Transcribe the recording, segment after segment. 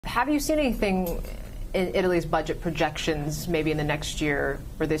Have you seen anything in Italy's budget projections, maybe in the next year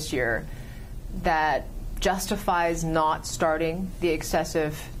or this year, that justifies not starting the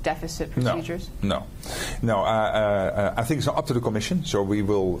excessive deficit procedures? No. I think it's up to the Commission, so we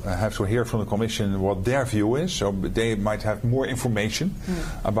will have to hear from the Commission what their view is. So they might have more information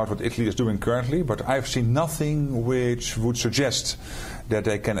about what Italy is doing currently, but I've seen nothing which would suggest that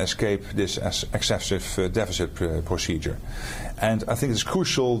they can escape this excessive deficit procedure. And I think it's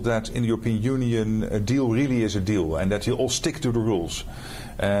crucial that in the European Union a deal really is a deal, and that you all stick to the rules.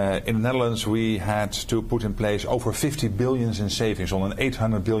 In the Netherlands we had to put in place over 50 billion in savings on an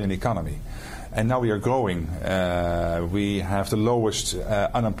 800 billion economy. And now we are growing. We have the lowest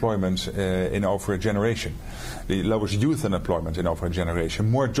unemployment in over a generation, the lowest youth unemployment in over a generation,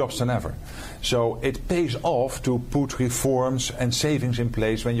 more jobs than ever. So it pays off to put reforms and savings in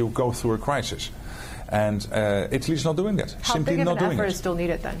place when you go through a crisis. And Italy is not doing that. How Simply big of not an doing effort it. is still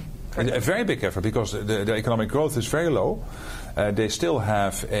needed then? A very big effort, because the economic growth is very low. They still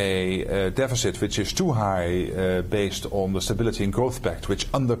have a deficit which is too high based on the Stability and Growth Pact, which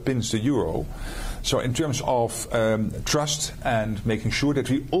underpins the euro. So in terms of trust and making sure that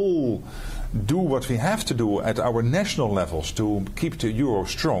we all do what we have to do at our national levels to keep the euro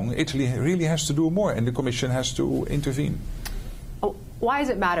strong, Italy really has to do more, and the Commission has to intervene. Oh, why does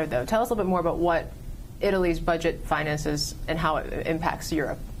it matter, though? Tell us a little bit more about what Italy's budget finances and how it impacts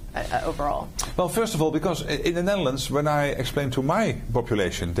Europe overall. Well, first of all, because in the Netherlands, when I explained to my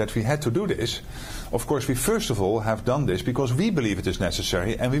population that we had to do this, of course we first of all have done this because we believe it is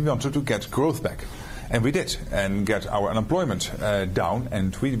necessary and we wanted to get growth back. And we did, and get our unemployment down,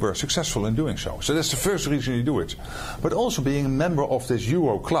 and we were successful in doing so. So that's the first reason you do it. But also being a member of this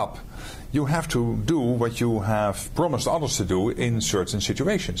Euro club, you have to do what you have promised others to do in certain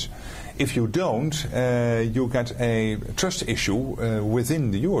situations. If you don't, you get a trust issue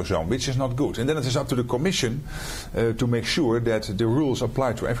within the Eurozone, which is not good. And then it is up to the Commission to make sure that the rules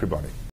apply to everybody.